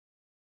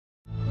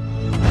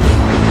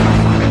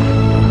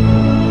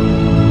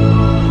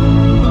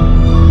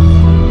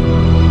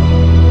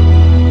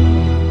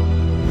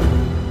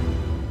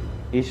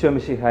ഈശോ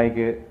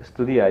മിശിഹായ്ക്ക്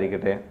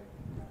സ്തുതിയായിരിക്കട്ടെ.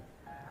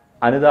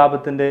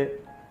 അനുതാപത്തിൻ്റെ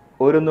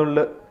ഒരു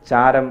നുള്ള്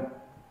ചാരം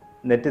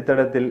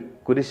നെറ്റിത്തടത്തിൽ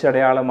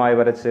കുരിശടയാളമായി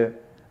വരച്ച്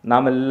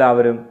നാം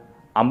എല്ലാവരും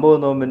 50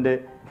 നോമ്പിൻ്റെ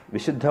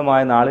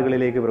വിശുദ്ധമായ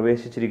നാളുകളിലേക്ക്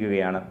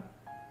പ്രവേശിച്ചിരിക്കുകയാണ്.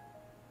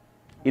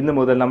 ഇന്നു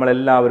മുതൽ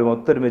നമ്മളെല്ലാവരും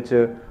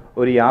ഒത്തൊരുമിച്ച്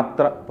ഒരു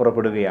യാത്ര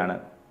പുറപ്പെടുകയാണ്.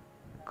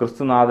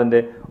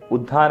 ക്രിസ്തുനാഥൻ്റെ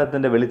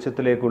ഉദ്ധാനത്തിൻ്റെ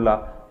വെളിച്ചത്തിലേക്കുള്ള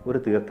ഒരു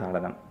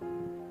തീർത്ഥാടനം.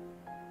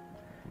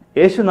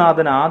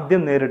 യേശുനാഥൻ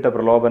ആദ്യം നേരിട്ട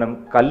പ്രലോഭനം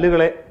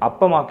കല്ലുകളെ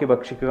അപ്പമാക്കി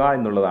ഭക്ഷിക്കുക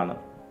എന്നുള്ളതാണ്.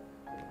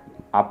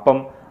 അപ്പം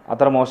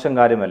അത്ര മോശം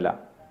കാര്യമല്ല,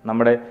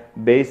 നമ്മുടെ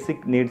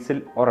ബേസിക് നീഡ്സിൽ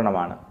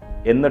ഒരെണ്ണമാണ്.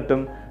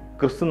 എന്നിട്ടും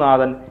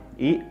ക്രിസ്തുനാഥൻ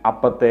ഈ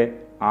അപ്പത്തെ,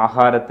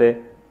 ആഹാരത്തെ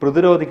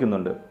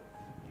പ്രതിരോധിക്കുന്നുണ്ട്.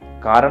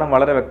 കാരണം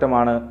വളരെ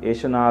വ്യക്തമാണ്.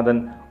 യേശുനാഥൻ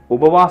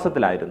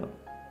ഉപവാസത്തിലായിരുന്നു.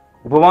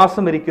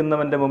 ഉപവാസം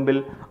ഇരിക്കുന്നവൻ്റെ മുമ്പിൽ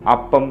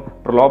അപ്പം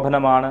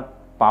പ്രലോഭനമാണ്,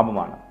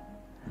 പാപമാണ്.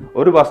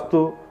 ഒരു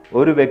വസ്തു,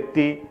 ഒരു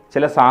വ്യക്തി,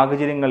 ചില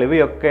സാഹചര്യങ്ങൾ,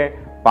 ഇവയൊക്കെ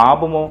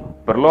പാപമോ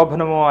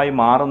പ്രലോഭനമോ ആയി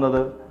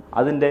മാറുന്നത്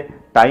അതിൻ്റെ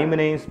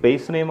ടൈമിനെയും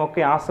സ്പേസിനെയും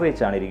ഒക്കെ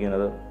ആശ്രയിച്ചാണ്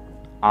ഇരിക്കുന്നത്.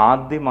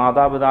 ആദ്യ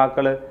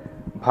മാതാപിതാക്കൾ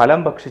ഫലം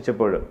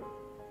ഭക്ഷിച്ചപ്പോൾ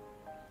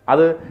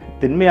അത്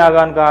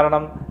തിന്മയാകാൻ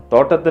കാരണം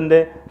തോട്ടത്തിൻ്റെ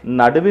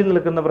നടുവിൽ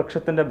നിൽക്കുന്ന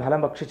വൃക്ഷത്തിൻ്റെ ഫലം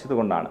ഭക്ഷിച്ചത്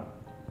കൊണ്ടാണ്.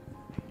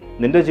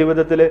 നിന്റെ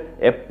ജീവിതത്തിൽ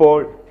എപ്പോൾ,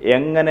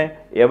 എങ്ങനെ,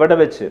 എവിടെ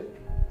വെച്ച്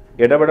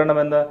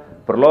ഇടപെടണമെന്ന്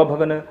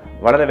പ്രലോഭകന്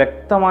വളരെ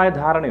വ്യക്തമായ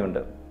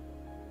ധാരണയുണ്ട്.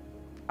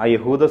 ആ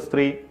യഹൂദ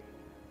സ്ത്രീ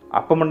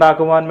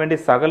അപ്പമുണ്ടാക്കുവാൻ വേണ്ടി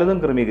സകലതും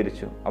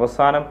ക്രമീകരിച്ചു.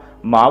 അവസാനം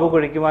മാവ്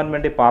കുഴിക്കുവാൻ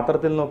വേണ്ടി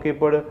പാത്രത്തിൽ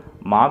നോക്കിയപ്പോൾ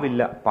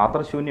മാവില്ല,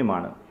 പാത്രം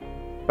ശൂന്യമാണ്.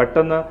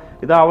 പെട്ടെന്ന്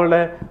ഇത്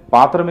അവളുടെ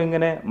പാത്രം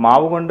ഇങ്ങനെ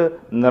മാവ് കൊണ്ട്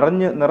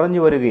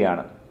നിറഞ്ഞു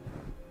വരികയാണ്.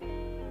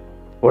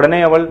 ഉടനെ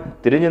അവൾ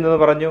തിരിഞ്ഞു നിന്ന്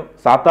പറഞ്ഞു,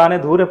 സാത്താനെ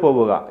ദൂരെ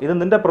പോവുക, ഇത്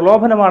നിന്റെ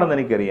പ്രലോഭനമാണെന്ന്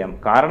എനിക്കറിയാം.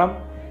 കാരണം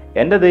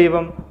എൻ്റെ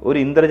ദൈവം ഒരു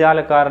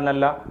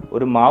ഇന്ദ്രജാലക്കാരനല്ല,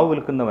 ഒരു മാവ്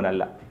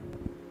വിൽക്കുന്നവനല്ല.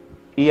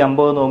 ഈ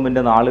 50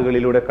 നോമ്പിൻ്റെ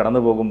നാളുകളിലൂടെ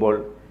കടന്നു പോകുമ്പോൾ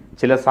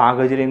ചില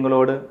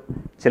സാഹചര്യങ്ങളോട്,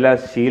 ചില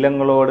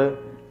ശീലങ്ങളോട്,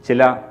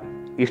 ചില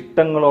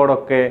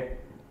ഇഷ്ടങ്ങളോടൊക്കെ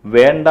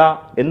വേണ്ട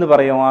എന്ന്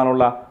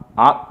പറയുവാനുള്ള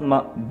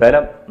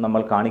ആത്മബലം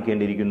നമ്മൾ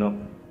കാണിക്കേണ്ടിയിരിക്കുന്നു.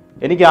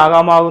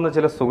 എനിക്കാകാമാകുന്ന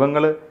ചില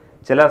സുഖങ്ങൾ,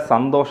 ചില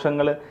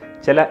സന്തോഷങ്ങൾ,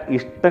 ചില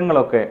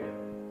ഇഷ്ടങ്ങളൊക്കെ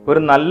ഒരു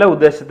നല്ല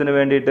ഉദ്ദേശത്തിന്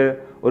വേണ്ടിയിട്ട്,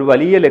 ഒരു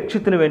വലിയ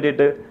ലക്ഷ്യത്തിന്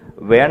വേണ്ടിയിട്ട്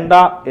വേണ്ട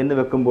എന്ന്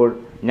വെക്കുമ്പോൾ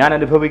ഞാൻ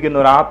അനുഭവിക്കുന്ന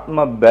ഒരു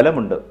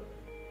ആത്മബലമുണ്ട്.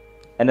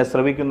 എന്നെ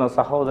ശ്രവിക്കുന്ന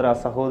സഹോദര,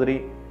 സഹോദരി,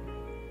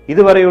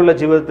 ഇതുവരെയുള്ള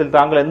ജീവിതത്തിൽ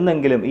താങ്കൾ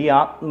എന്നെങ്കിലും ഈ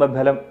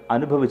ആത്മബലം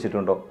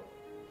അനുഭവിച്ചിട്ടുണ്ടോ?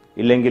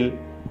 ഇല്ലെങ്കിൽ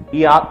ഈ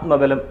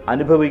ആത്മബലം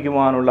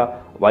അനുഭവിക്കുവാനുള്ള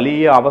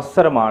വലിയ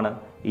അവസരമാണ്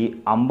ഈ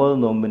 50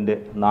 നോമ്പിൻ്റെ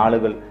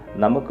നാളുകൾ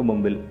നമുക്ക്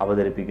മുമ്പിൽ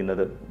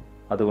അവതരിപ്പിക്കുന്നത്.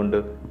 അതുകൊണ്ട്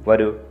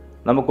വരൂ,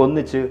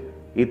 നമുക്കൊന്നിച്ച്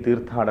ഈ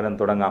തീർത്ഥാടനം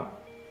തുടങ്ങാം.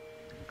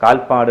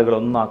 കാൽപ്പാടുകൾ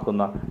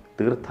ഒന്നാക്കുന്ന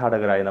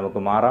തീർത്ഥാടകരായി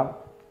നമുക്ക് മാറാം.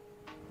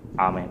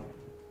 ആമേൻ.